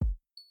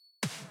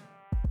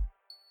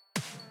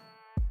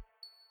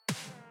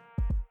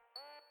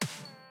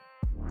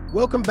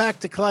Welcome back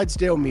to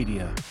Clydesdale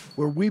Media,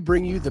 where we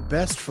bring you the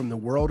best from the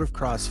world of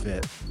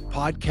CrossFit.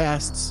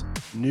 Podcasts,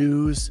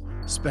 news,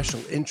 special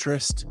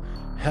interest,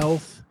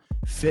 health,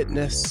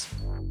 fitness.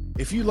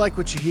 If you like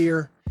what you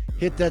hear,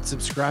 hit that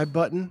subscribe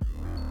button,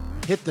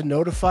 hit the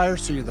notifier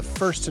so you're the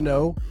first to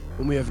know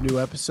when we have new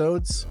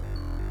episodes.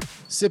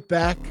 Sit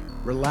back,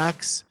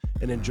 relax,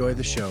 and enjoy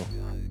the show.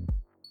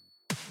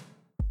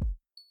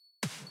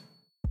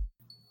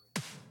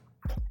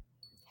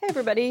 Hey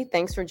everybody,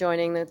 thanks for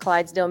joining the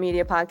Clydesdale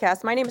Media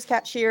Podcast. My name is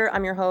Kat Shear,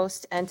 I'm your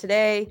host, and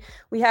today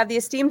we have the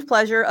esteemed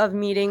pleasure of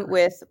meeting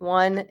with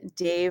one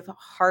Dave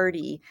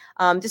Hardie.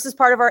 This is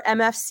part of our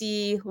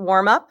MFC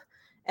warm-up,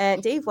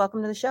 and Dave,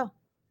 welcome to the show.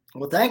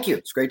 Well, thank you.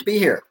 It's great to be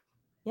here.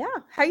 Yeah,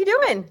 how you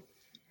doing?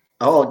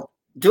 Oh,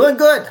 doing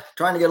good.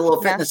 Trying to get a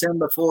little fitness in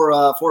before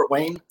Fort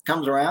Wayne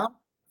comes around.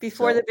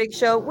 Before the big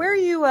show. Where are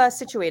you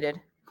situated?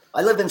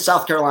 I live in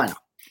South Carolina,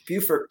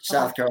 Beaufort,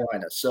 South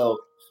Carolina. So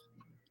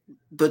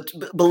but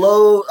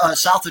below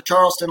south of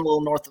Charleston, a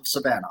little north of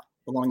Savannah,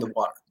 along the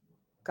water.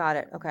 Got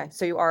it. Okay.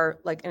 So you are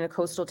like in a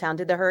coastal town.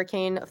 Did the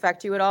hurricane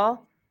affect you at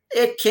all?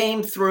 It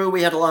came through.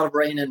 We had a lot of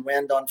rain and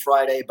wind on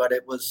Friday, but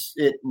it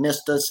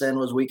missed us and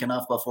was weak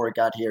enough before it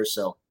got here.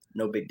 So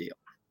no big deal.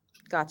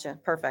 Gotcha.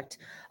 Perfect.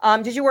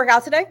 Did you work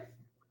out today?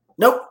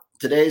 Nope.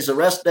 Today's a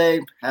rest day.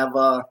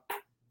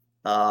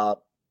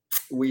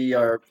 We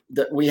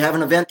have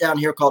an event down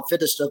here called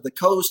Fittest of the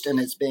Coast, and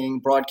it's being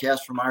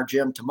broadcast from our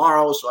gym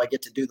tomorrow. So I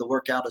get to do the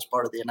workout as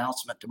part of the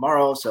announcement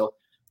tomorrow. So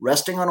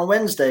resting on a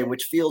Wednesday,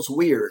 which feels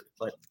weird,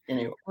 but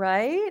anyway.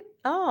 Right?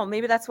 Oh,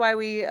 maybe that's why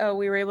we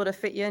were able to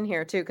fit you in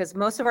here too, because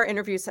most of our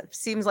interviews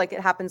seems like it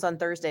happens on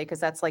Thursday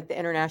because that's like the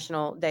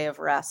International Day of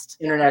Rest.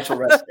 International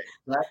Rest Day,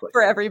 exactly.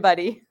 For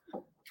everybody,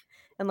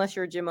 unless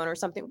you're a gym owner or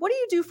something. What do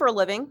you do for a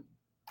living?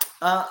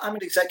 I'm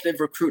an executive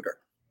recruiter.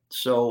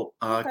 So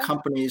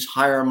companies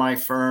hire my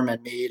firm and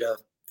me to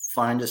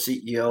find a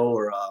CEO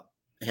or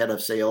a head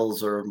of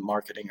sales or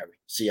marketing or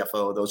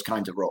CFO, those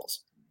kinds of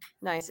roles.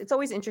 Nice. It's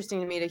always interesting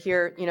to me to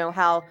hear,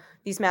 how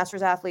these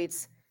masters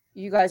athletes,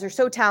 you guys are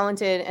so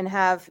talented and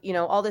have,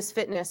 all this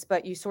fitness,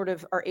 but you sort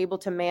of are able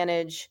to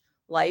manage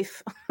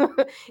life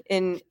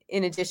in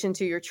addition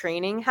to your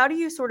training. How do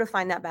you sort of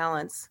find that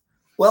balance?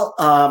 Well,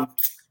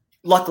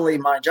 luckily,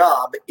 my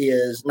job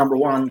is, number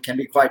one, can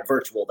be quite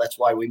virtual. That's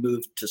why we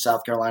moved to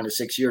South Carolina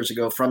 6 years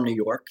ago from New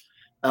York.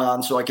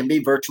 So I can be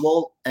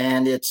virtual,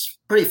 and it's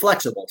pretty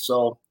flexible.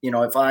 So,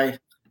 if I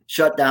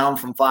shut down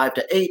from 5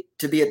 to 8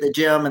 to be at the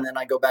gym, and then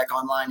I go back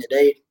online at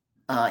 8,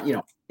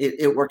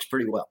 it works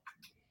pretty well.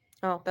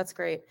 Oh, that's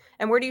great.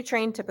 And where do you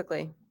train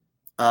typically?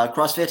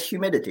 CrossFit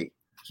Humidity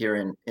here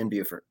in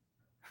Beaufort.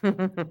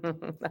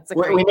 That's a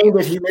we named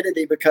it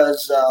Humidity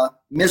because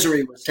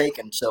Misery was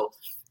taken. So.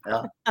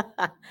 Yeah.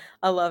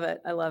 I love it.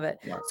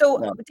 Yeah.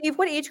 So, Dave,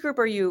 what age group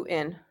are you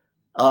in?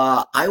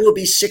 I will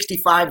be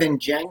 65 in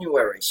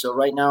January. So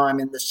right now I'm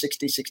in the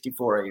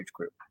 60-64 age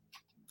group.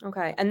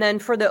 Okay. And then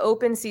for the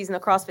open season, the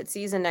CrossFit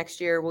season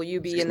next year, will you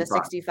be 65. In the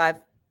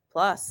 65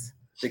 plus?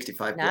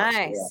 65 nice.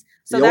 Plus. Yeah.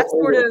 So that's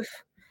sort of,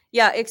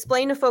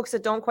 explain to folks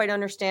that don't quite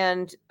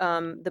understand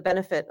the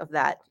benefit of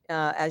that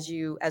as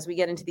we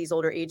get into these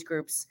older age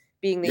groups,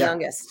 being the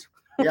youngest.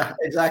 Yeah,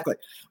 exactly.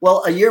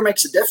 Well, a year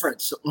makes a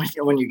difference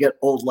when you get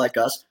old like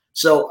us.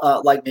 So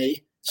like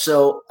me.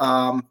 So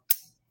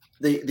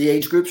the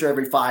age groups are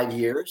every 5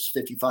 years,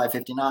 55,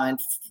 59,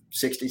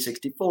 60,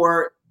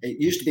 64.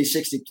 It used to be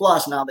 60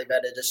 plus. Now they've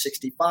added a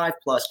 65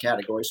 plus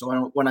category.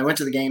 So when I went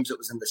to the games, it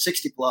was in the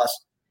 60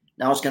 plus.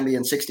 Now it's going to be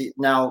in 60.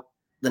 Now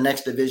the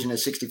next division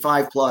is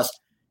 65 plus.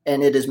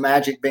 And it is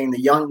magic being the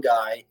young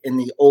guy in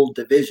the old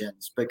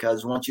divisions,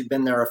 because once you've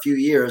been there a few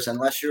years,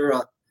 unless you're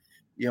a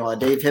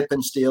Dave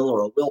Hippensteel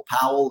or a Will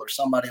Powell or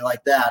somebody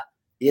like that,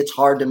 it's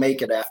hard to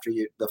make it after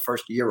the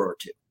first year or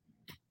two.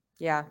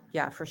 Yeah,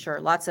 for sure.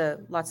 Lots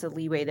of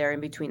leeway there in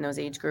between those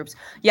age groups.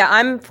 Yeah,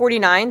 I'm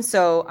 49,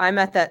 so I'm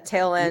at that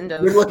tail end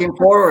of. You're looking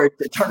forward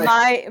to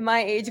turning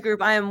my age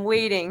group. I am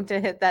waiting to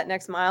hit that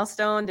next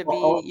milestone to be,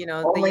 the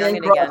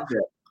youngin' again.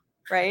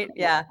 Right?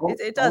 Yeah,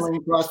 it does. Only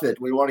in CrossFit,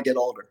 we want to get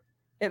older.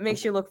 It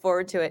makes you look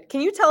forward to it.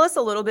 Can you tell us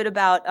a little bit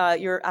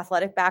about your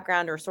athletic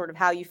background or sort of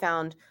how you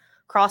found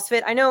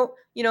CrossFit? I know,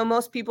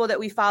 most people that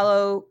we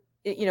follow,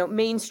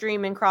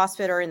 mainstream in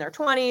CrossFit are in their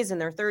 20s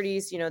and their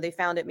 30s. They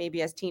found it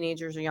maybe as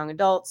teenagers or young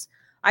adults.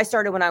 I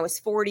started when I was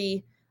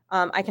 40.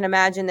 I can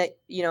imagine that,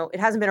 it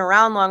hasn't been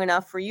around long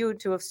enough for you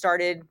to have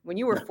started when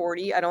you were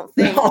 40, I don't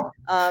think.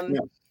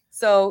 No.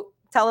 So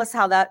tell us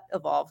how that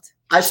evolved.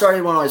 I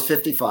started when I was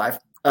 55.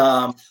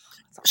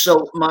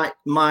 So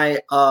my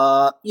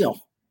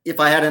if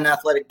I had an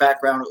athletic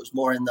background, it was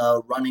more in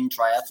the running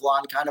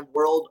triathlon kind of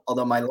world,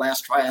 although my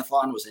last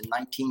triathlon was in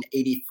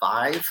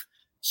 1985.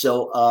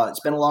 So it's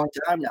been a long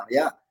time now.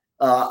 Yeah.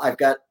 I've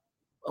got,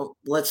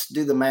 let's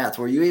do the math.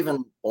 Were you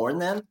even born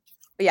then?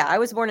 Yeah, I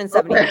was born in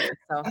 78. Okay.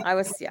 So I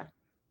was,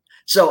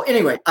 So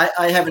anyway,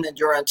 I have an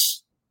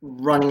endurance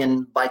running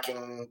and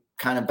biking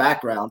kind of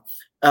background.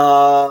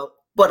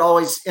 but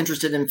always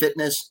interested in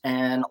fitness.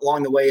 And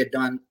along the way, had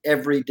done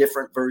every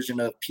different version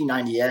of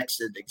P90X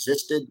that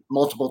existed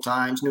multiple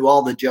times, knew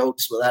all the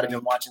jokes without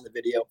even watching the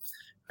video,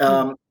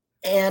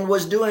 and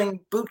was doing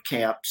boot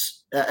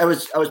camps. I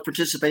was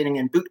participating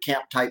in boot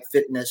camp type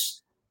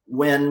fitness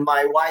when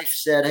my wife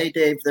said, "Hey,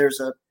 Dave, there's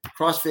a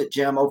CrossFit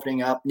gym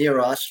opening up near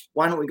us.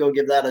 Why don't we go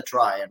give that a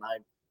try?" And I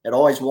had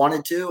always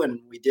wanted to, and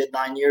we did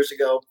 9 years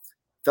ago,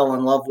 fell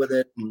in love with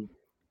it, and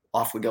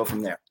off we go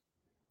from there.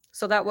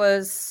 So that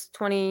was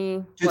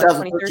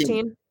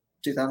 2013?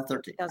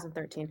 2013.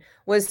 2013.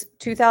 Was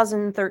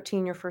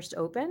 2013 your first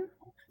Open?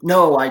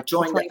 No, I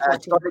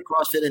started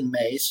CrossFit in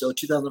May, so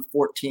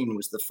 2014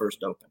 was the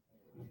first Open.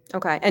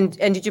 Okay. And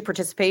did you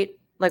participate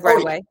like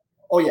right away?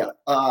 Oh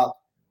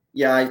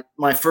yeah.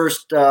 My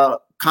first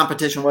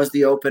competition was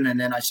the Open, and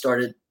then I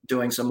started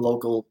doing some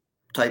local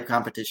type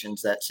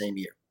competitions that same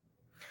year.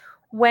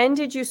 When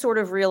did you sort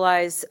of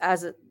realize,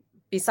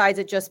 besides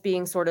it just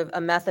being sort of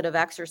a method of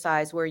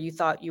exercise, where you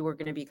thought you were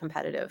going to be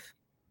competitive?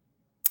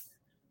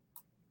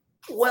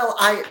 Well,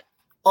 I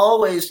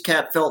always,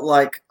 Kat, felt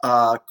like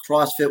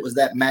CrossFit was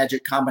that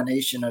magic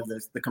combination of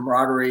the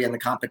camaraderie and the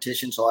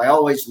competition. So I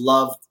always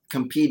loved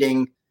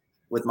competing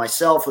with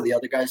myself, with the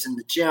other guys in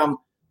the gym.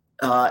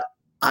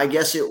 I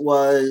guess it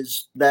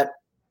was that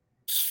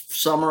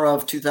summer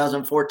of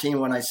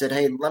 2014 when I said,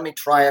 "Hey, let me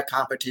try a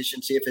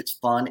competition, see if it's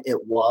fun."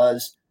 It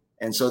was.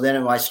 And so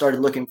then I started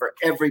looking for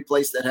every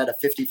place that had a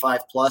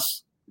 55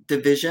 plus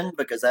division,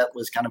 because that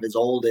was kind of as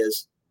old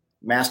as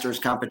Masters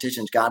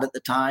competitions got at the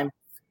time.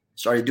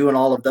 Started doing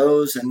all of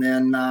those, and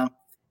then,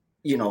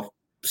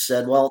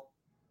 said, well,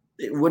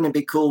 wouldn't it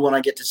be cool when I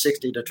get to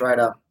 60 to try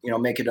to,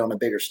 make it on a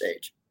bigger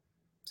stage?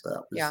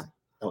 So that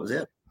was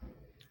it.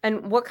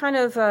 And what kind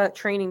of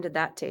training did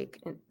that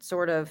take? And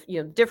sort of,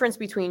 difference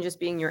between just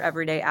being your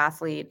everyday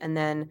athlete and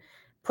then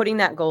putting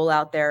that goal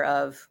out there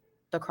of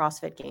the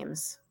CrossFit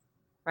Games,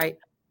 right?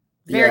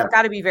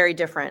 Got to be very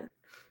different.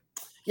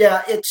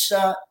 Yeah, it's,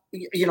 so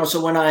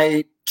when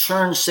I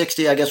turned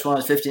 60, I guess when I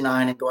was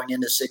 59 and going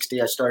into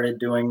 60, I started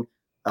doing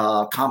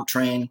comp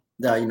train,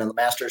 the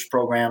master's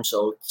program.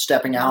 So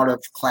stepping out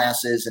of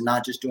classes and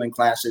not just doing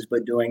classes,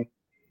 but doing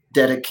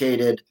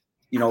dedicated,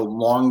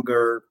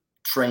 longer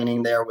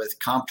training there with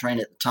comp train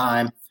at the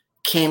time.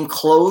 Came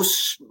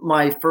close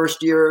my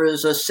first year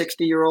as a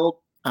 60-year-old,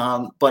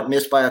 but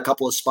missed by a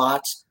couple of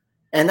spots.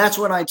 And that's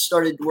when I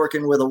started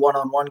working with a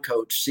one-on-one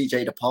coach,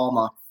 CJ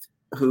DePalma,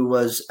 who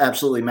was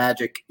absolutely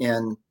magic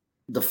in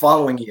the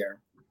following year.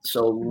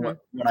 So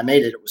when I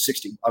made it, it was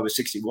 60. I was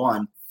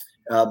 61.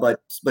 But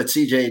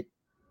CJ,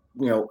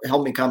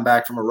 helped me come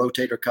back from a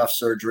rotator cuff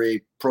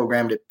surgery,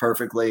 programmed it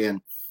perfectly,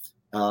 and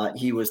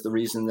he was the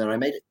reason that I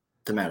made it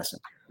to Madison.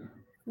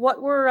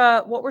 What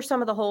were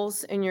some of the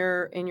holes in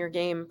your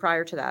game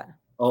prior to that?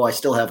 Oh, I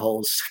still have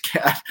holes.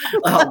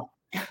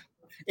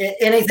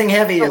 Anything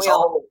heavy is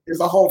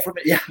a hole for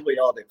me. Yeah, we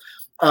all do.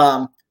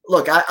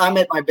 Look, I'm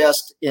at my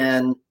best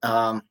in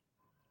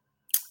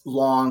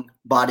long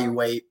body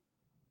weight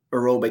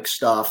aerobic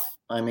stuff.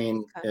 I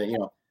mean,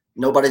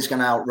 nobody's going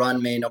to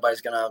outrun me.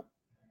 Nobody's going to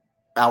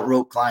out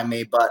rope climb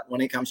me. But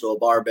when it comes to a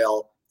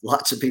barbell,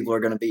 lots of people are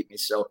going to beat me.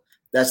 So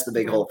that's the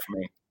big hole for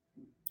me.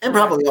 And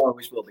probably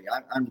always will be.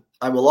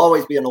 I will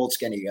always be an old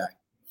skinny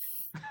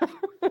guy.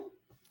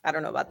 I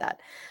don't know about that.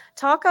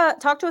 Talk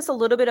to us a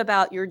little bit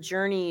about your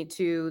journey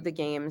to the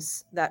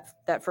games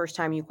that first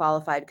time you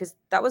qualified, because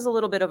that was a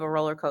little bit of a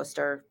roller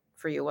coaster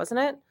for you, wasn't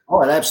it?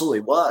 Oh, it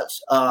absolutely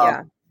was.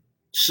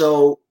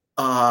 So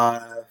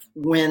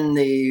when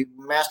the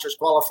Masters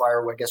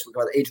qualifier, I guess we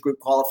call it the age group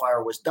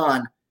qualifier, was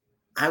done,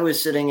 I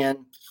was sitting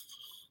in,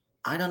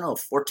 I don't know,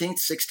 14th,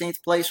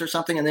 16th place or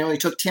something, and they only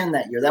took 10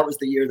 that year. That was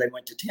the year they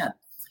went to 10.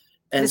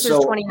 And this is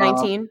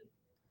 2019?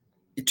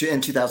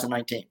 In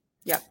 2019.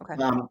 Yeah. Okay.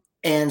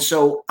 And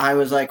so I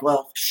was like,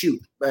 well,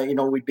 shoot,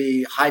 we'd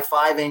be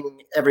high-fiving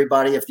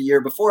everybody if the year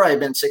before I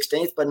had been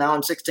 16th, but now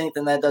I'm 16th,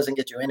 and that doesn't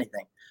get you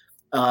anything.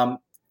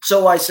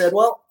 So I said,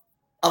 well,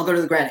 I'll go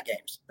to the Granite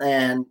Games,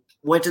 and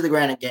went to the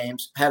Granite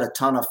Games, had a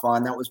ton of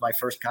fun. That was my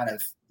first kind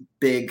of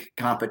big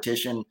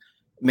competition,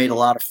 made a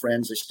lot of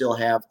friends. I still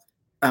have.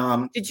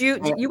 Did you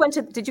go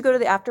to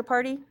the after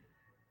party?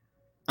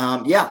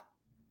 Yeah.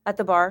 At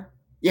the bar?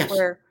 Yes.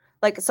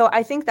 So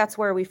I think that's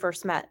where we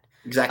first met.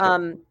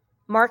 Exactly.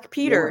 Mark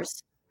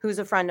Peters, who's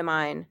a friend of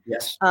mine,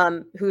 yes,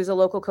 who's a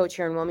local coach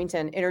here in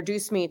Wilmington,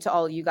 introduced me to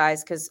all of you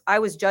guys because I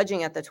was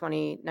judging at the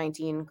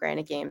 2019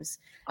 Granite Games,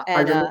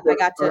 and I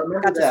got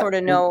to sort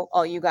of know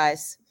all you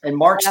guys. And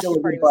Mark's still a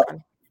good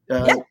buddy.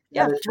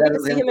 Yeah. We can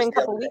see him in a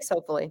couple weeks,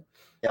 hopefully.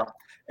 Yeah,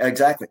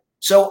 exactly.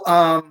 So,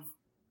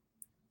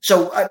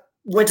 so I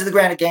went to the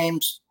Granite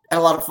Games, had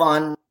a lot of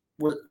fun,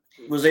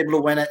 was able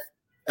to win it.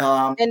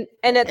 And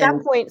at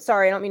that point,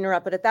 sorry, I don't mean to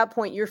interrupt, but at that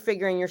point, you're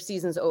figuring your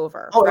season's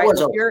over. Oh, right? It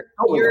was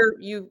over.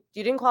 You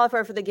didn't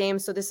qualify for the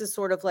games, so this is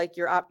sort of like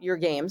your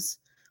games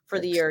for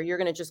the year. You're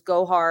going to just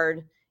go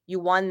hard. You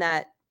won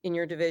that in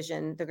your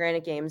division, the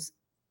Granite Games,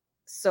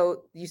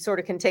 so you sort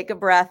of can take a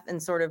breath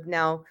and sort of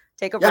now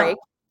take a break,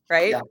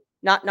 right? Yeah.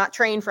 Not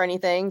train for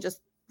anything,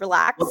 just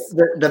relax. Well,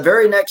 the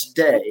very next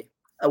day,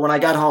 when I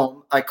got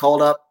home, I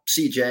called up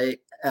CJ,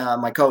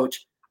 my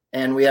coach,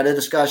 and we had a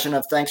discussion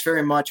of thanks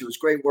very much. It was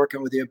great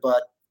working with you,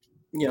 but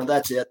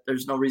that's it.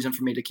 There's no reason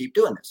for me to keep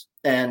doing this.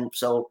 And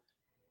so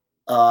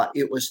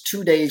it was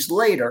 2 days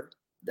later,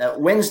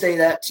 that Wednesday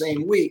that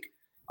same week,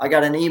 I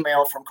got an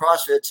email from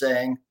CrossFit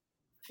saying,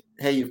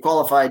 hey, you've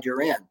qualified,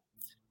 you're in.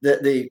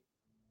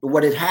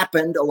 What had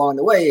happened along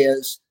the way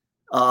is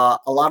a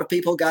lot of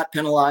people got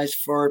penalized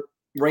for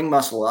ring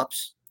muscle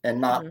ups and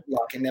not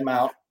locking them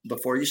out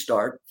before you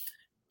start.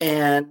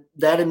 And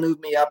that had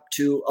moved me up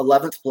to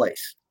 11th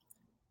place.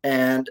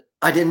 And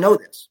I didn't know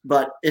this,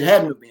 but it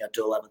had moved me up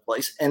to 11th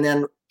place. And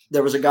then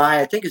there was a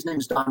guy, I think his name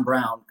is Don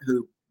Brown,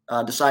 who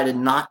decided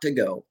not to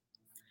go.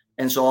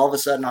 And so all of a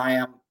sudden I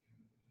am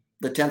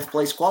the 10th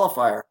place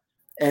qualifier.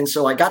 And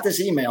so I got this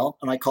email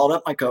and I called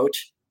up my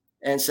coach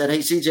and said, hey,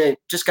 CJ,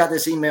 just got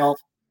this email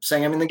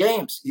saying I'm in the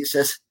games. He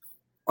says,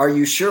 are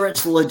you sure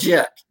it's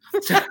legit?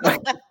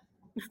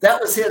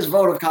 That was his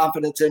vote of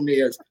confidence in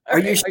me is, are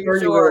you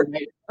sure you were?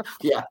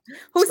 Yeah.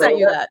 Who sent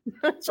you that?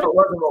 So it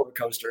was a roller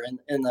coaster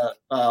and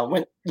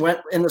went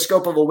in the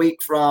scope of a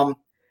week from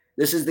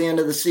this is the end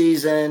of the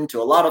season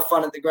to a lot of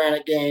fun at the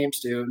Granite Games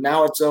to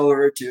now it's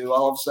over to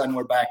all of a sudden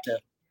we're back to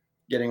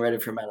getting ready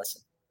for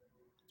Madison.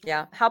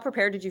 Yeah. How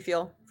prepared did you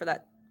feel for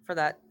that?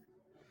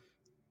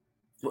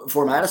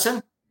 For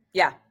Madison?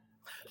 Yeah.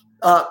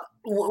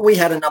 We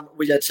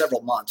had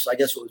several months. I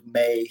guess it was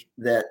May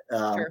that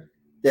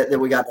that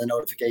we got the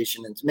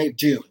notification. It's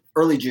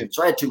early June.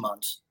 So I had 2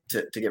 months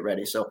to get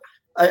ready. So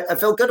I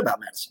felt good about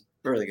Madison.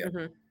 Really good.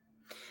 Mm-hmm.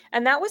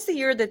 And that was the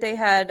year that they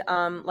had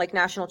like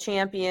national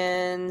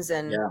champions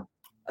and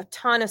a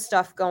ton of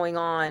stuff going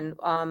on.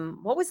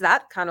 What was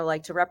that kind of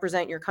like to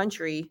represent your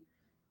country,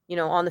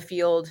 on the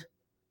field,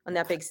 on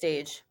that big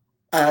stage?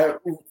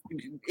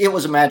 It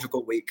was a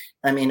magical week.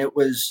 I mean, it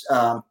was,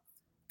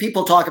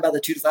 people talk about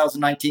the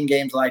 2019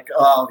 games like,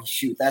 oh,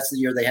 shoot, that's the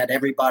year they had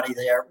everybody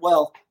there.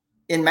 Well,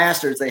 in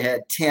Masters, they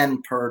had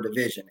 10 per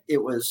division.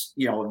 It was,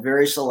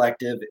 very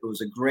selective. It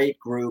was a great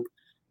group.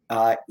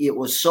 It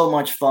was so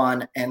much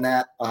fun. And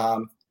that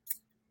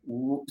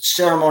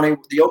ceremony,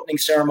 the opening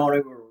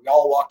ceremony where we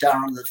all walked out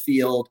onto the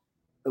field,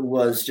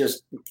 was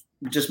just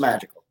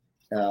magical.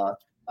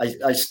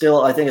 I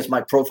think it's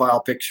my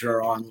profile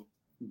picture on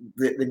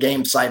the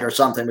game site or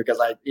something because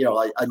I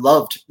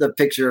loved the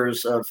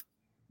pictures of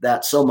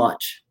that so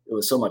much. It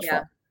was so much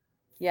fun.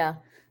 Yeah.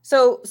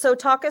 So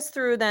talk us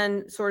through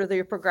then sort of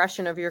the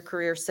progression of your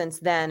career since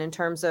then in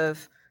terms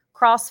of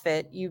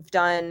CrossFit. You've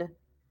done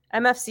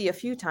MFC a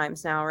few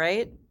times now,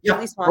 right? Yeah. At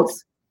least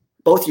once.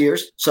 Both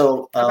years.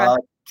 So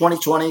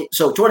 2020.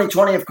 So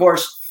 2020, of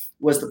course,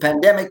 was the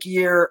pandemic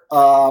year.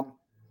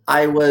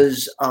 I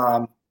was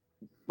not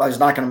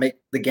going to make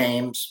the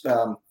games.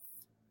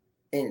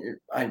 And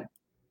I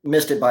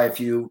missed it by a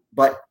few,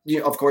 but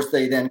of course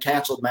they then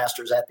canceled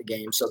Masters at the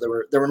game. So there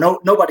were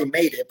nobody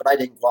made it, but I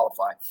didn't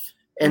qualify.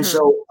 And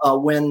so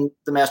when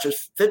the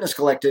Masters Fitness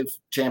Collective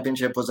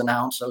Championship was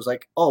announced, I was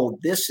like, oh,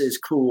 this is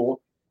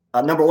cool.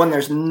 Number one,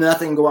 there's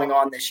nothing going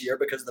on this year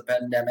because of the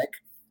pandemic.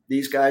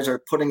 These guys are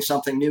putting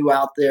something new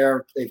out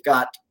there.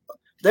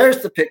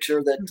 There's the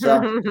picture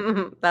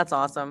that that's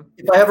awesome.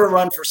 If I ever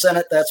run for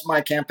Senate, that's my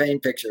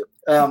campaign picture.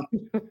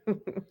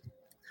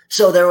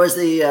 So there was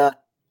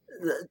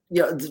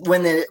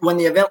when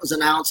the event was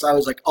announced, I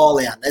was like all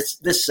in.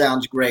 This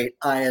sounds great.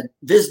 I had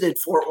visited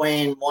Fort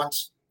Wayne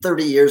once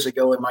 30 years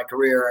ago in my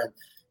career, and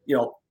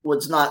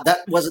that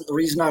wasn't the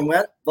reason I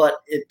went,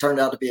 but it turned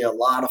out to be a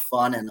lot of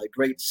fun and a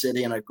great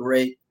city and a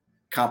great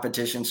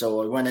competition.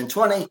 So I went in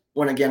 20,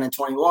 went again in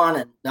 21,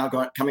 and now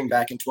coming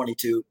back in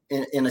 22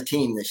 in a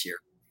team this year.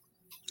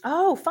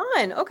 Oh,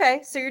 fun.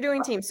 Okay, so you're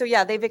doing teams. So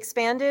yeah, they've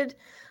expanded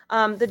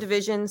the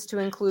divisions to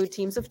include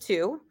teams of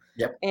 2.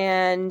 Yep.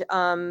 And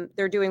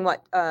they're doing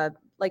what,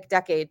 like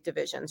decade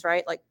divisions,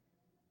 right? Like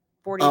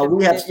 40.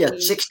 We have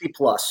 60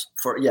 plus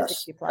for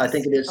 60 plus. I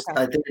think it is.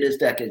 Okay. I think it is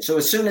decade. So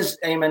as soon as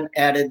Eamon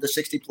added the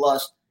 60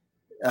 plus,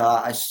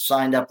 I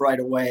signed up right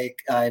away.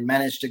 I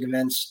managed to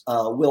convince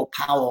Will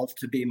Powell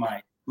to be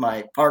my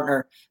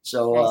partner.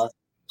 So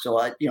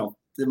nice.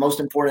 The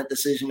most important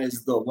decision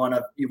is the one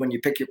of you when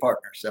you pick your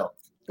partner. So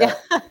yeah,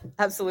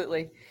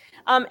 absolutely.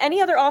 Any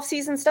other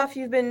off-season stuff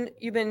you've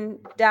been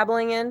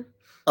dabbling in?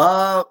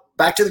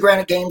 Back to the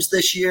Granite Games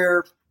this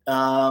year,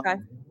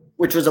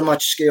 which was a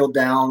much scaled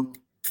down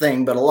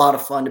thing, but a lot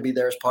of fun to be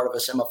there as part of a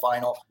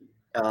semifinal.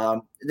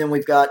 Then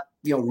we've got,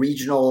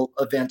 regional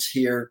events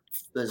here.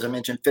 As I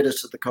mentioned,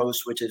 Fittest of the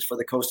Coast, which is for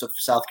the coast of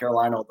South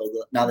Carolina, although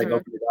now they go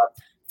for the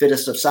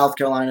Fittest of South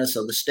Carolina.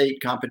 So the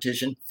state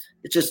competition,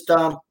 it's just,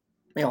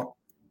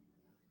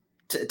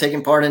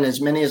 taking part in as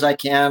many as I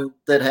can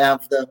that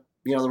have the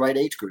right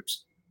age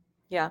groups.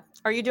 Yeah.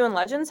 Are you doing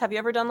Legends? Have you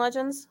ever done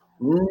Legends?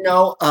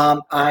 No,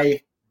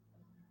 I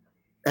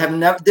have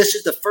never. This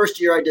is the first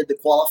year I did the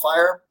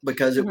qualifier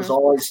because it was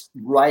always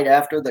right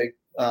after the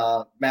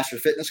Master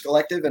Fitness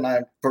Collective, and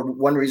I, for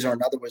one reason or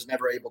another, was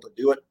never able to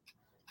do it.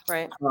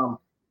 Right.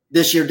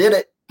 This year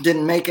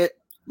didn't make it.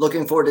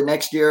 Looking forward to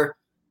next year.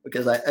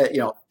 because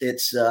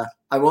it's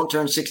I won't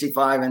turn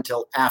 65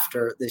 until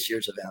after this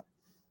year's event,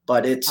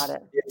 but it's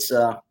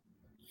going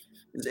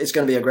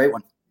to be a great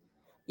one.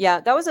 Yeah,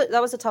 that was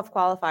a tough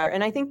qualifier,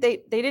 and I think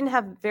they didn't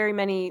have very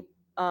many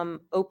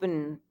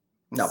open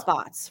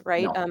spots,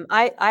 right? No.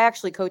 I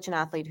actually coach an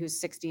athlete who's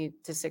 60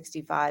 to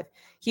 65.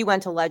 He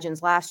went to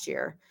Legends last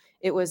year.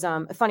 It was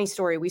a funny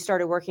story. We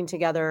started working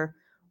together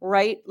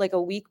right like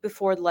a week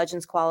before the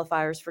Legends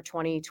qualifiers for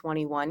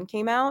 2021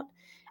 came out.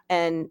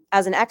 And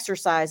as an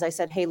exercise, I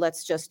said, hey,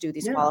 let's just do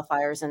these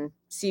qualifiers and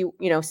see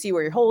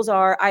where your holes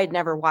are. I had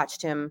never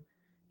watched him,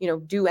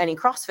 do any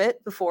CrossFit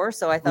before.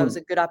 So I thought it was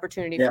a good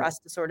opportunity for us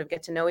to sort of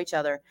get to know each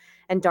other.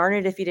 And darn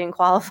it if he didn't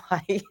qualify.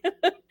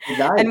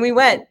 And we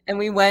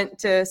went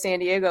to San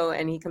Diego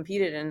and he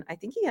competed, and I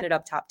think he ended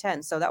up top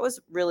 10. So that was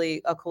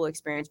really a cool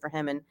experience for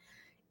him. And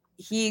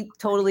he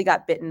totally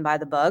got bitten by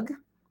the bug,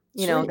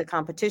 the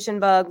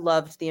competition bug,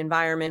 loved the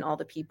environment, all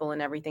the people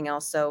and everything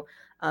else. So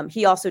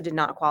he also did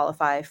not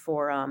qualify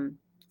for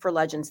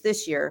Legends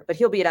this year, but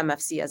he'll be at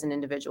MFC as an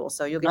individual.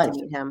 So you'll get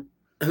to meet him.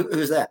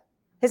 Who's that?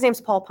 His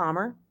name's Paul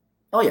Palmer.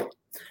 Oh yeah.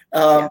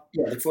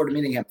 Look forward to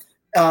meeting him.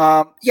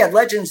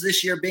 Legends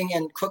this year being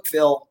in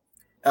Cookeville.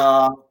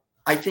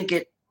 I think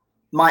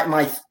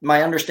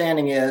my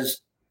understanding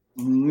is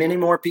many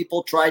more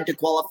people tried to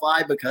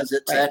qualify because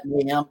it's at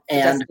Mayhem,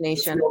 and the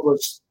field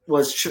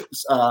was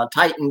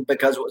tightened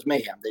because it was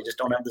Mayhem. They just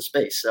don't have the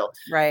space. So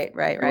right.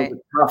 It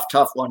was a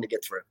tough one to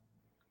get through.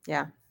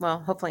 Yeah. Well,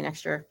 hopefully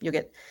next year you'll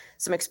get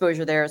some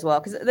exposure there as well,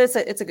 because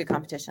it's a good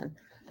competition.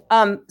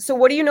 So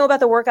what do you know about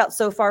the workout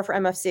so far for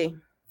MFC?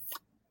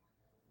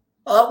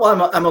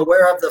 Well, I'm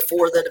aware of the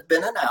 4 that have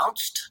been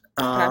announced.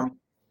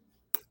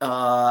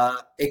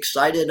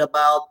 Excited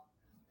about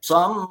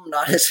some,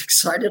 not as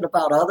excited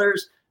about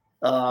others.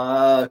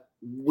 I'm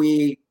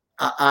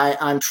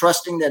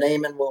trusting that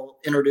Eamon will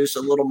introduce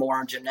a little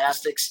more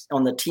gymnastics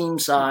on the team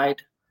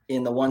side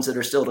in the ones that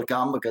are still to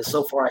come, because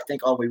so far I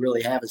think all we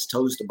really have is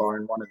toes to bar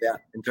in one event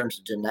in terms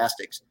of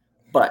gymnastics.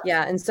 But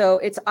yeah, and so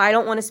I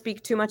don't want to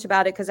speak too much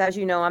about it because, as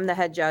you know, I'm the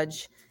head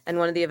judge and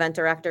one of the event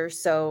directors.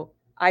 So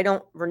I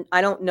don't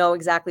know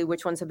exactly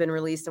which ones have been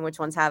released and which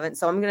ones haven't.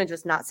 So I'm going to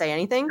just not say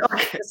anything.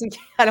 Okay.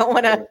 I don't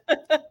want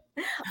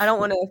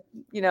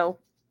to,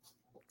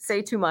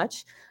 say too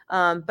much.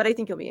 But I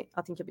think you'll be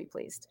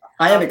pleased.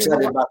 I am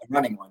excited about the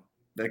running one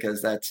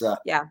because that's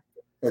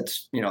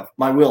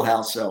my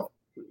wheelhouse. So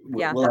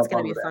that's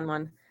going to be a fun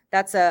one.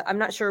 That's I'm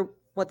not sure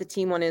what the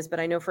team one is, but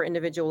I know for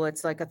individual,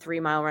 it's like a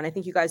 3-mile run. I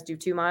think you guys do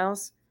 2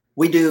 miles.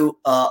 We do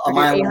a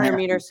mile, 800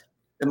 meters.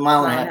 A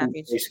mile and a half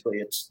each. Basically,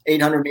 it's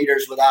 800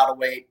 meters without a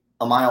weight,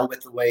 a mile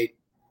with the weight,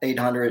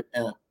 800.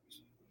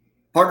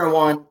 Partner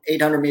 1,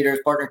 800 meters.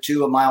 Partner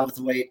 2, a mile with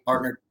the weight.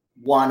 Partner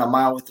 1, a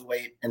mile with the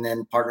weight, and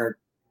then partner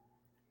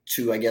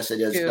 2, I guess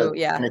it is. 2,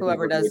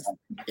 whoever does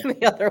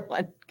the other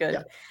one. Good.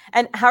 Yeah.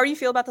 And how do you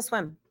feel about the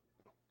swim?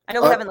 I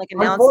know we haven't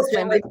announced the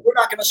swim, but we're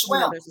not going to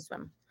swim. There's a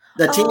swim.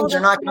 The teams are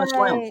not going to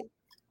swim.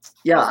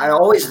 Yeah, I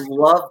always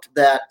loved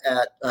that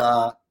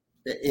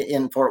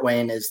in Fort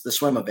Wayne is the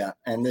swim event,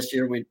 and this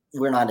year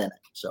we're not in it.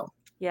 So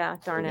yeah,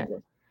 darn it.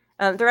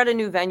 They're at a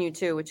new venue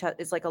too, which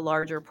is like a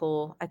larger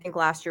pool. I think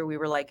last year we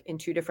were in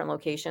 2 different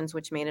locations,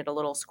 which made it a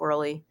little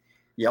squirrely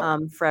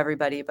for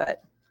everybody.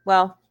 But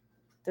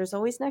there's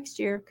always next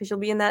year because you'll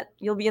be in that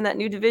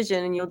new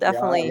division, and you'll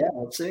definitely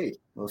we'll see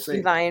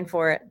be vying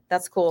for it.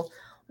 That's cool.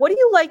 What do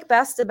you like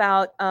best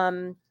about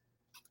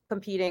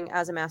competing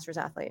as a masters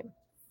athlete?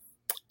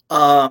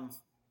 Well,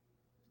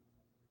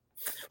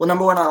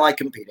 number 1, I like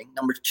competing.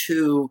 Number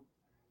 2,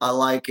 I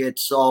like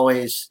it's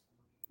always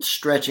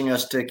stretching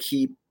us to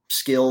keep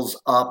skills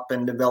up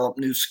and develop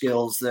new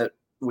skills that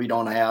we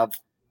don't have.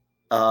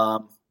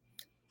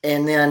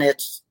 And then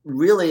it's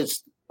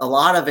a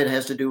lot of it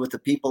has to do with the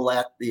people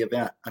at the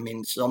event. I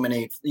mean, so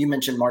many, you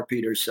mentioned Mark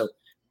Peters. So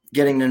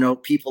getting to know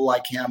people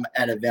like him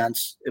at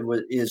events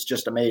is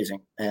just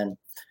amazing. And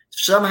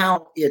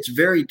somehow it's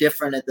very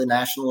different at the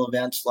national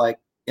events like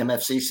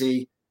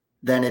MFCC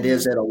than it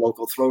is at a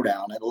local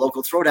throwdown. At a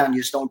local throwdown, you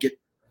just don't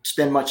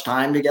spend much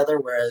time together.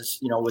 Whereas,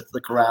 with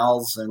the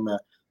corrals and the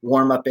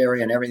warm-up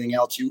area and everything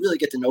else, you really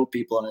get to know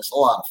people, and it's a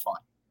lot of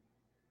fun.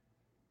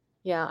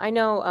 Yeah, I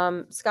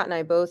know Scott and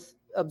I both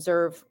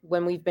observe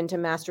when we've been to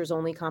masters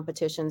only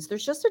competitions,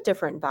 there's just a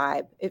different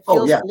vibe. It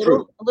feels a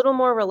little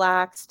more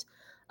relaxed.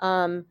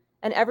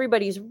 And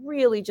everybody's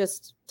really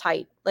just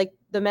tight. Like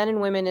the men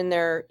and women in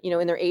their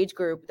age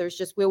group,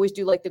 we always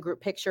do the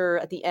group picture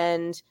at the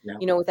end,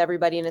 with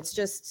everybody. And it's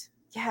just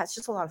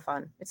a lot of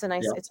fun. It's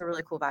a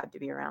really cool vibe to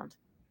be around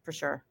for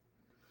sure.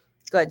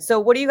 Good. So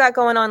what do you got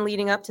going on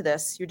leading up to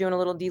this? You're doing a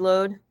little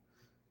deload?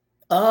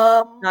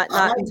 Not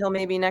until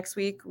maybe next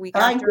week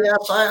after? Yes,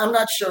 I'm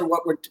not sure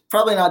what we're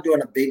probably not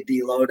doing a big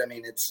deload. I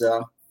mean, it's,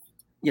 a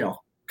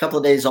couple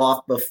of days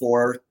off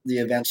before the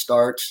event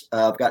starts.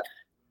 I've got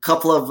a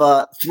couple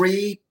of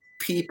 3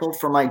 people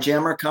from my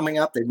gym are coming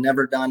up. They've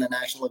never done a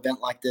national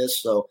event like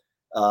this. So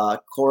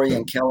Corey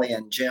and Kelly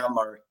and Jim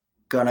are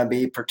going to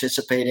be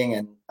participating.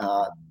 And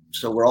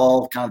so we're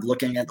all kind of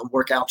looking at the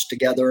workouts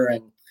together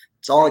and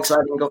it's all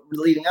exciting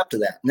leading up to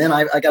that. And then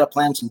I got to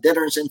plan some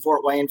dinners in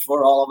Fort Wayne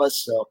for all of us.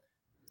 So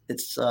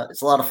it's a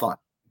lot of fun.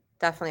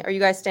 Definitely. Are you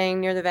guys staying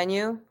near the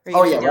venue?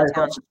 Oh yeah, right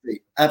across the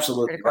street.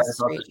 Absolutely, right across the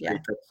street. Yeah.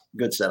 That's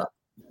good setup.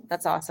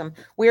 That's awesome.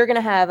 We're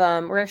gonna have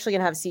we're actually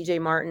gonna have CJ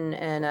Martin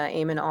and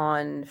Eamon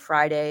on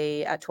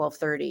Friday at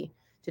 12:30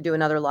 to do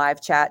another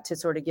live chat to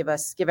sort of give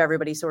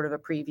everybody sort of a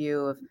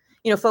preview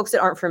of, folks that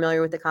aren't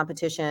familiar with the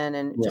competition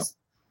and just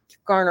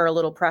garner a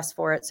little press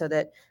for it so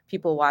that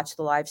people watch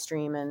the live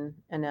stream and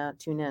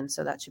tune in.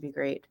 So that should be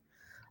great.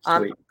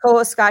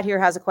 Co-host Scott here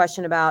has a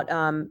question about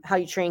how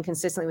you train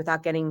consistently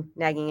without getting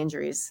nagging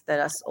injuries that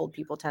us old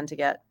people tend to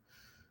get.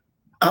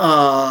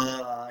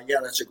 Yeah,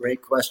 that's a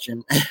great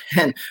question.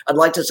 And I'd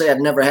like to say I've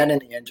never had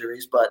any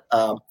injuries, but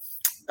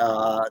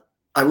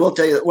I will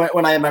tell you that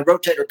when I had my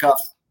rotator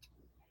cuff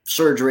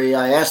surgery,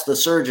 I asked the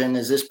surgeon,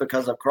 is this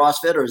because of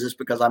CrossFit or is this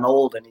because I'm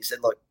old? And he said,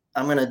 look,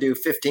 I'm going to do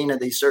 15 of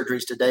these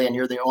surgeries today and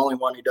you're the only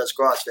one who does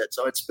CrossFit.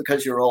 So it's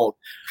because you're old.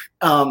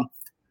 I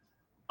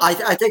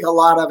think a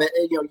lot of it,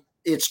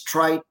 it's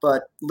trite,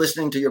 but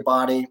listening to your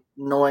body,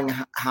 knowing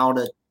how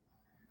to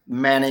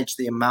manage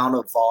the amount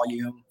of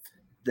volume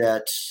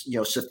that's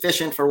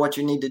sufficient for what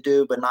you need to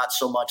do, but not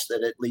so much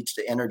that it leads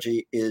to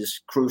energy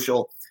is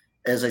crucial.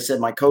 As I said,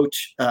 my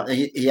coach,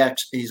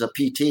 he's a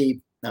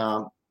PT,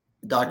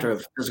 doctor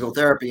of physical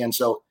therapy, and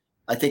so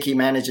I think he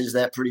manages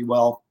that pretty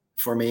well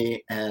for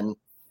me. And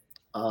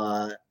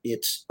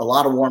it's a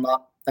lot of warm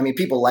up. I mean,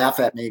 people laugh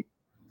at me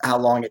how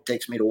long it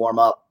takes me to warm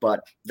up,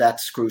 but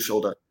that's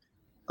crucial to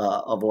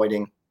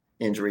avoiding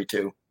injury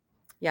too.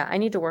 Yeah, I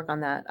need to work on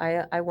that.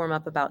 I warm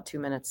up about 2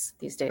 minutes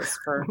these days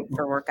for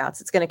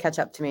workouts. It's going to catch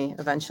up to me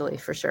eventually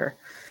for sure.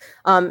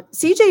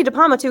 CJ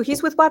DePalma too.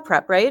 He's with What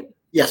Prep, right?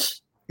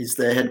 Yes, he's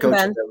the head coach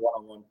of the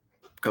one-on-one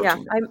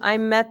coaching. Yeah, I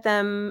met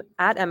them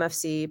at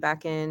MFC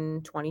back in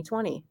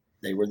 2020.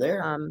 They were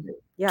there.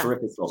 Yeah,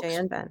 terrific folks. CJ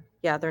and Ben.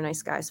 Yeah, they're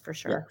nice guys for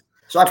sure. Yeah.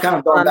 So I've kind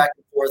of gone back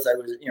and forth. I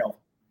was,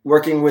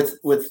 working with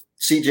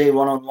CJ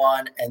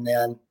one-on-one, and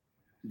then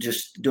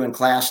just doing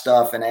class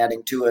stuff and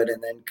adding to it,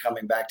 and then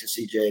coming back to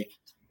CJ.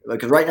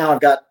 Because right now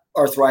I've got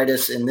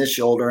arthritis in this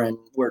shoulder, and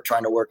we're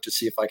trying to work to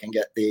see if I can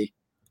get the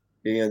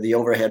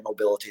overhead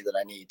mobility that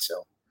I need.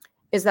 So,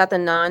 is that the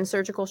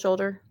non-surgical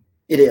shoulder?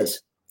 It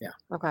is. Yeah.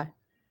 Okay.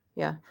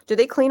 Yeah. Do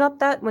they clean up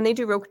that when they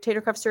do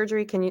rotator cuff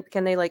surgery?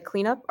 Can they like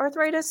clean up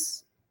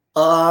arthritis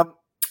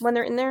when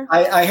they're in there?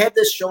 I had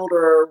this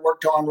shoulder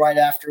worked on right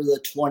after the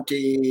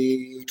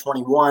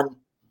 2021.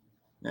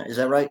 Is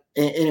that right?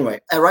 Anyway,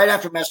 right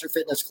after Master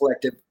Fitness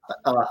Collective,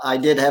 I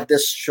did have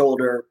this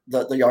shoulder,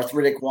 the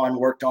arthritic one,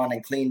 worked on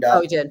and cleaned up.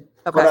 Oh, you did?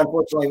 Okay. But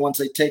unfortunately, once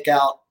they take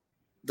out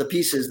the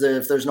pieces,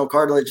 if there's no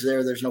cartilage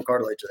there, there's no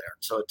cartilage there.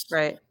 So it's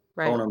right.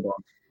 bone and bone.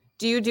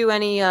 Do you do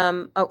any,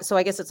 so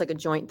I guess it's like a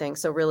joint thing.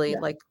 So really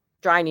like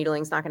dry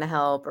needling is not going to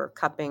help, or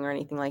cupping or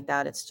anything like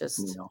that. It's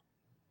just a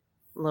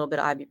little bit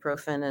of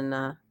ibuprofen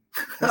and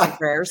some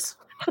prayers.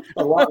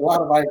 a lot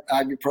of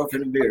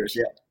ibuprofen and beers,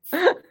 yeah.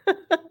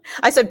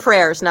 I said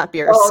prayers, not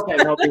beers. Oh, okay,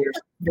 no beers.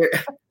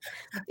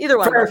 Either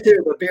one. Prayers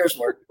too, but beers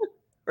work.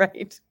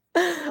 Right.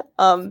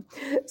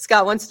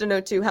 Scott wants to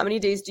know too, how many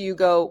days do you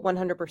go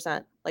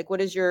 100%? Like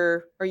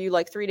are you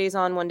like 3 days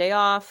on, 1 day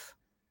off?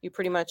 You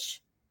pretty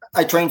much.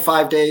 I train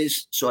 5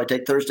 days, so I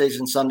take Thursdays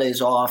and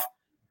Sundays off.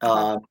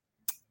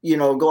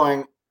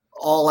 Going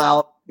all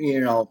out,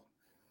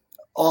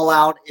 all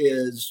out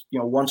is,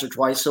 once or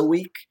twice a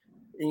week.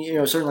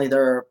 Certainly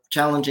there are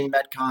challenging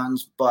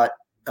Metcons, but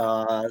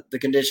the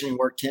conditioning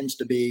work tends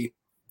to be,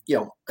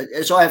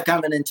 so I have kind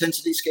of an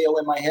intensity scale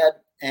in my head.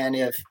 And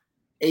if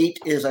 8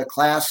 is a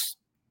class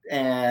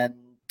and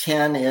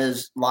 10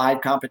 is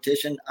live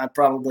competition, I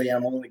probably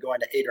am only going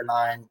to 8 or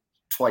 9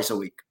 twice a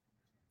week.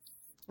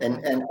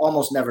 And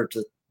almost never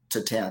to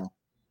 10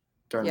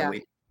 during the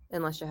week.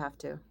 Unless you have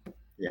to.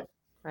 Yeah.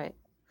 Right.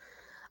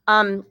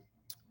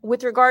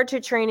 With regard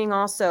to training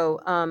also,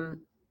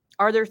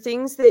 are there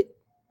things that,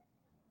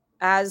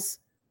 as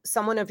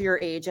someone of your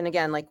age, and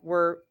again, like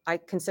I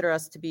consider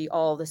us to be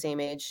all the same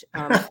age.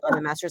 I'm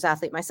a master's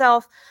athlete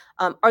myself.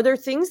 Are there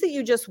things that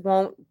you just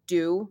won't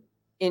do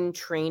in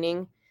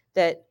training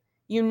that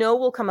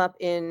will come up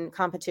in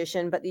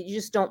competition, but that you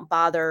just don't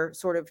bother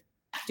sort of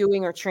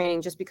doing or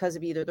training just because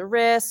of either the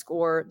risk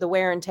or the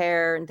wear and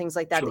tear and things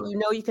like that, Sure.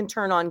 that you can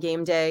turn on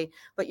game day,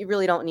 but you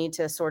really don't need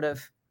to sort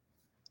of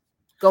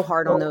go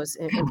hard on those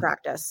in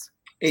practice?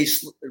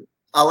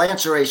 I'll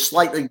answer a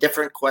slightly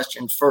different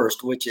question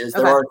first, which is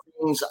there are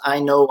things I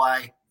know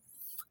I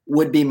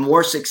would be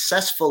more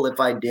successful if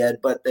I did,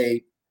 but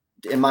they,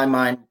 in my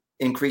mind,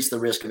 increase the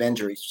risk of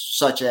injury,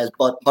 such as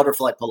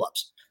butterfly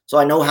pull-ups. So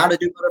I know how to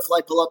do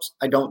butterfly pull-ups.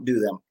 I don't do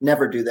them,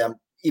 never do them,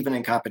 even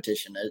in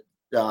competition,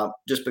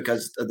 just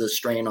because of the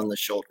strain on the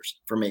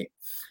shoulders for me.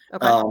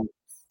 Okay.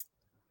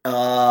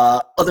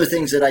 Other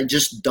things that I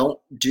just don't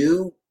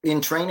do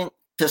in training,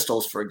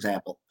 pistols, for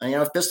example. And,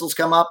 if pistols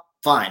come up,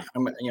 fine.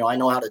 I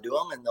know how to do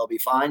them and they'll be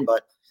fine.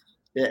 But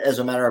as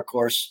a matter of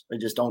course, I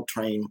just don't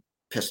train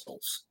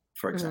pistols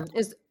for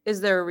example. Is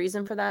there a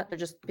reason for that? They're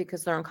just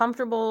because they're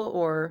uncomfortable,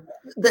 or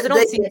They, they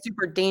don't seem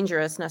super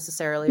dangerous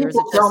necessarily? Or is it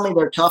people tell just me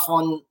they're tough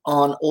on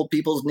old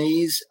people's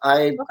knees.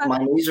 My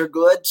knees are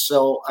good,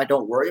 so I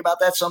don't worry about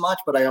that so much,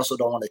 but I also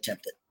don't want to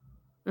tempt it.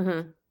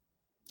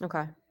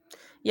 Okay.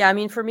 Yeah, I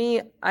mean, for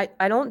me,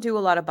 I don't do a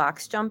lot of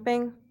box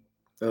jumping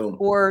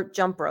or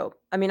jump rope.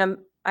 I mean,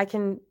 I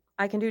can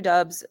do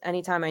dubs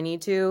anytime I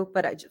need to,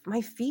 but my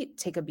feet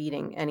take a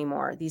beating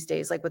anymore these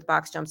days, like with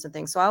box jumps and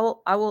things.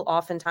 So I will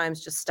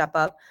oftentimes just step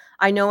up.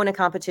 I know in a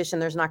competition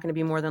there's not going to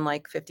be more than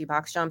like 50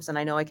 box jumps, and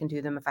I know I can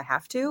do them if I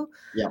have to.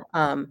 Yeah.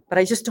 But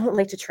I just don't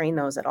like to train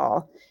those at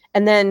all.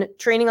 And then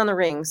training on the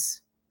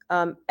rings.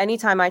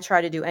 Anytime I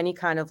try to do any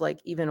kind of like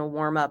even a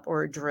warm up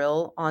or a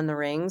drill on the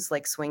rings,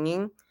 like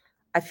swinging,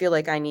 I feel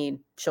like I need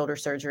shoulder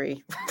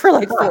surgery for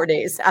like 4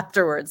 days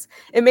afterwards.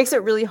 It makes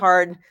it really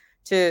hard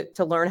to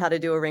learn how to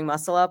do a ring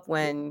muscle up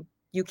when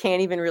you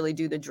can't even really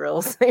do the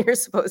drills that you're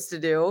supposed to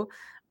do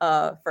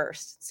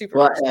first. Super.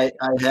 Well, I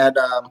had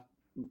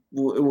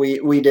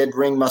we did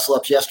ring muscle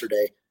ups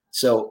yesterday,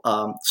 so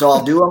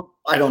I'll do them.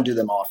 I don't do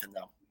them often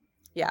though.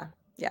 Yeah,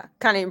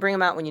 kind of bring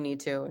them out when you need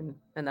to,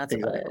 and that's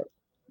about it.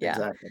 Yeah.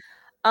 Exactly.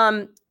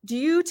 Do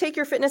you take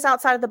your fitness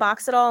outside of the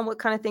box at all? And what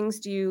kind of things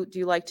do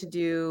you like to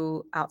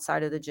do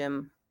outside of the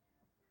gym?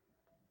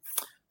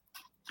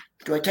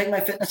 Do I take my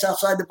fitness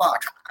outside the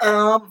box?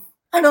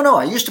 I don't know.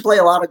 I used to play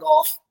a lot of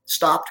golf.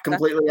 Stopped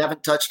completely.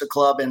 Haven't touched a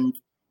club in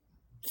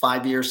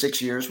 5 years,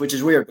 6 years, which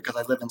is weird because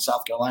I live in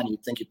South Carolina.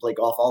 You'd think you play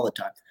golf all the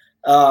time.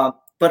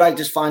 But I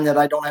just find that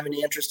I don't have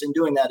any interest in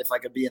doing that if I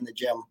could be in the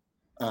gym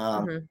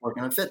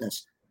working on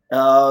fitness.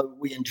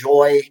 We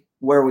enjoy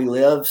where we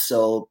live,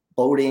 so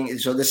boating.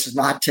 So this is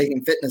not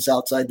taking fitness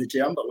outside the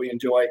gym, but we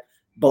enjoy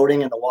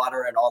boating in the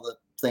water and all the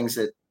things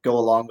that go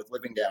along with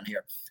living down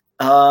here.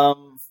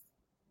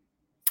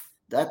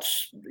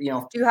 That's, you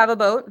know. Do you have a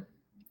boat?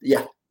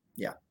 Yeah.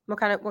 What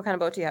kind of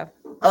boat do you have?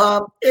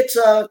 It's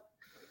a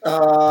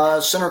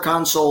center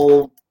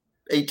console,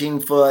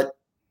 18-foot,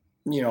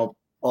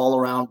 all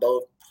around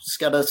boat. It's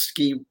got a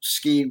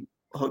ski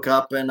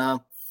hookup and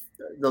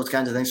those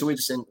kinds of things. So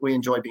we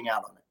enjoy being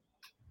out on it.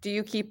 Do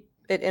you keep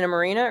it in a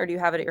marina or do you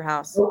have it at your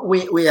house?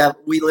 We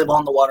live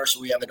on the water, so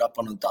we have it up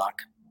on the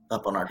dock,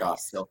 up on our dock.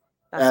 So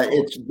cool.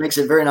 It makes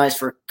it very nice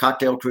for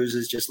cocktail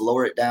cruises. Just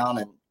lower it down,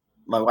 and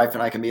my wife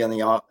and I can be on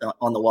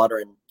the water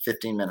in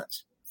 15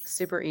 minutes.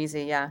 Super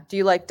easy, yeah. Do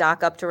you like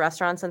dock up to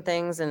restaurants and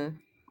things and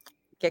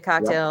get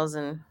cocktails?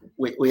 And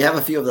we have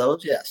a few of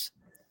those, yes.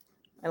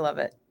 I love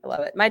it.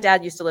 My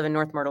dad used to live in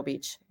North Myrtle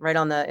Beach, right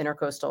on the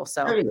intercoastal.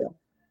 So I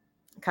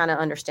kind of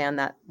understand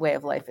that way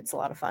of life. It's a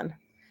lot of fun.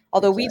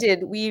 Although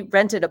we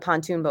rented a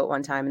pontoon boat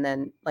one time, and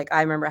then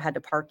I remember I had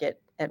to park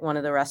it at one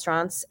of the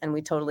restaurants and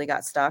we totally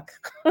got stuck.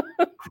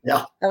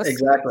 Yeah,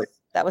 exactly.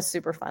 That was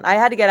super fun. I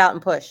had to get out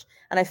and push,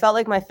 and I felt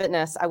like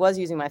I was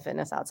using my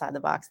fitness outside the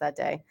box that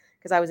day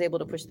because I was able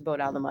to push the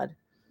boat out of the mud.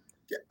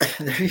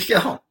 There you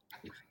go.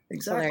 Exactly.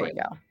 So there you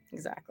go.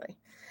 Exactly.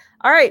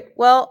 All right.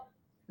 Well,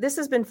 this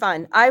has been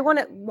fun.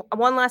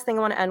 One last thing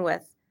I want to end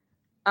with.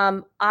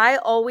 I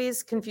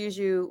always confuse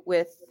you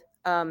with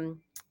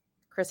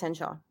Chris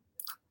Hinshaw.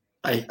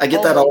 I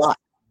get that a lot.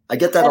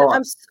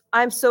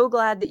 I'm so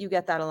glad that you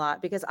get that a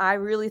lot, because I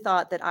really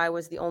thought that I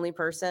was the only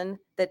person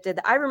that did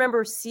that. I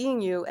remember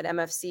seeing you at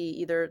MFC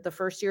either the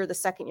first year or the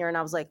second year, and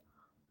I was like,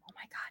 oh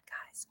my God,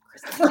 guys,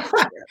 Chris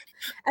Hinshaw here.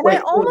 And I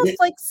almost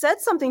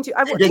said something to you.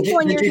 I think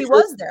one year he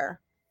was there.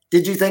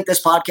 Did you think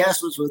this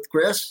podcast was with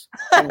Chris?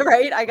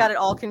 Right? I got it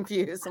all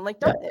confused. I'm like,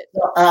 darn it.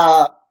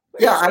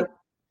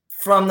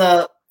 From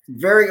the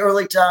very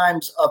early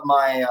times of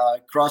my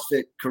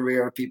CrossFit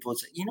career, people would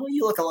say, you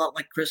look a lot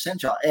like Chris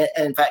Hinshaw. And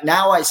in fact,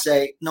 now I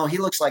say, no, he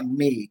looks like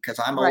me because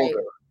I'm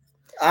older.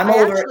 I'm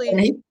older,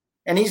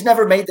 and he's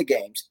never made the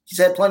games. He's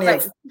had plenty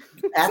of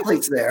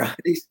athletes there. I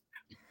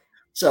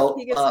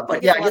get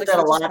that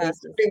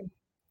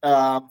a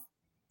lot.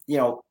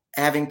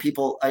 Having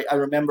people, I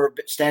remember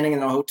standing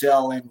in a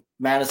hotel in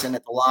Madison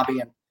at the lobby,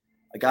 and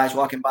a guy's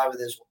walking by with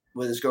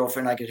his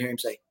girlfriend. I could hear him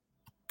say,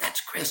 "That's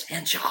Chris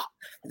Hinshaw."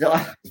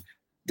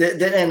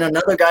 And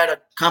another guy at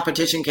a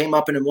competition came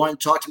up and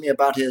wanted to talk to me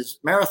about his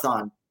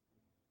marathon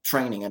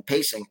training and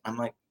pacing. I'm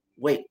like,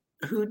 wait,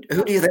 who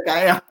do you think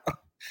I am?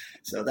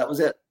 So that was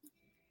it.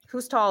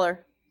 Who's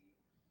taller?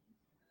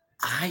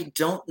 I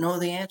don't know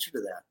the answer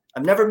to that.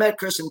 I've never met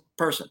Chris in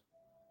person.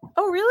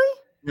 Oh, really?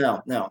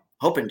 No.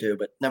 Hoping to,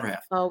 but never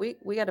have. Oh,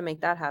 we got to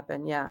make that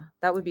happen. Yeah,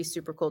 that would be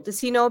super cool. Does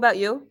he know about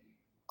you?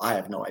 I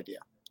have no idea.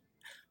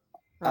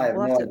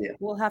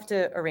 We'll have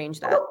to arrange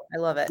that. I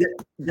love it.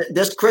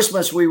 This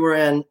Christmas we were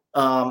in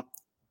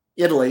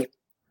Italy,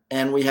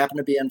 and we happened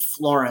to be in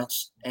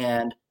Florence.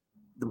 And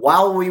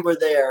while we were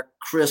there,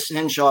 Chris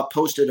Hinshaw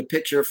posted a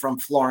picture from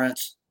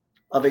Florence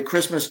of a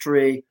Christmas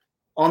tree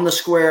on the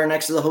square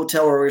next to the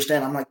hotel where we were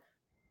staying.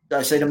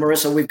 I say to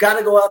Marissa, we've got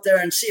to go out there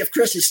and see if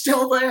Chris is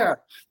still there.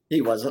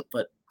 He wasn't,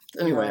 but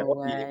anyway. No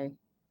way.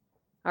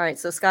 All right.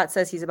 So Scott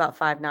says he's about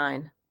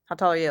 5'9". How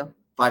tall are you?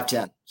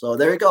 5'10". So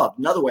there you go.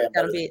 Another way.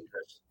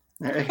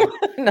 There you go.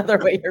 Another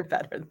way you're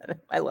better than it.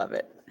 I love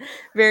it.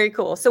 Very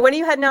cool. So when are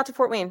you heading out to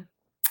Fort Wayne?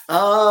 We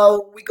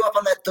go up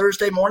on that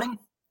Thursday morning,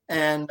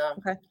 and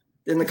Okay.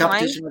 then the Flying?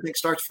 competition I think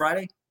starts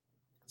Friday.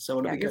 So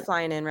it'll Yeah, be you're good.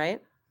 flying in,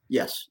 right?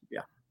 Yes,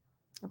 yeah,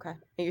 Okay.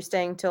 Are you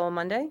staying till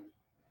Monday?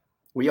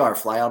 we are.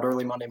 Fly out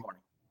early Monday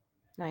morning.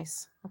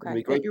 Nice. It'll Okay.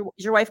 be great.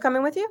 Is your wife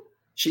coming with you?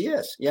 She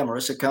is. Yeah,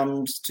 Marissa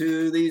comes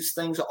to these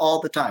things all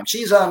the time.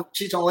 She's an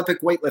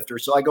Olympic weightlifter,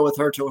 so I go with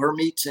her to her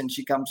meets, and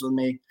she comes with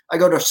me. I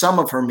go to some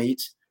of her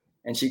meets,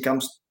 and she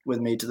comes with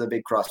me to the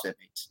big CrossFit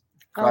meets.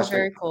 Oh,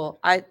 very cool.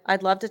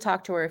 I'd love to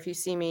talk to her. If you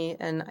see me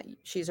and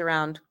she's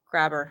around,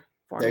 grab her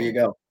for me. There you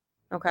go.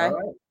 Okay. All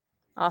right.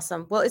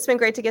 Awesome. Well, it's been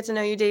great to get to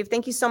know you, Dave.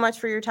 Thank you so much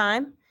for your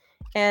time.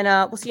 And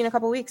we'll see you in a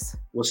couple of weeks.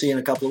 We'll see you in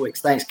a couple of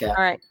weeks. Thanks, Kat.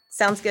 All right.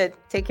 Sounds good.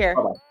 Take care.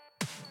 Bye-bye.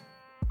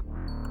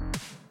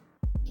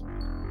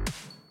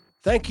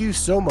 Thank you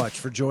so much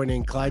for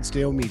joining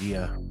Clydesdale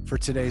Media for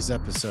today's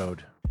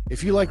episode.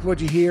 If you like what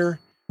you hear,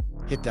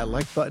 hit that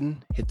like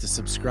button, hit the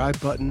subscribe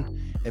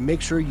button, and make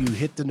sure you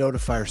hit the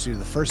notifier so you're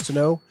the first to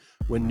know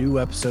when new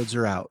episodes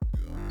are out.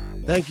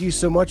 Thank you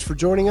so much for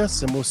joining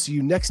us, and we'll see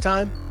you next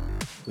time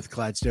with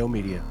Clydesdale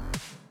Media.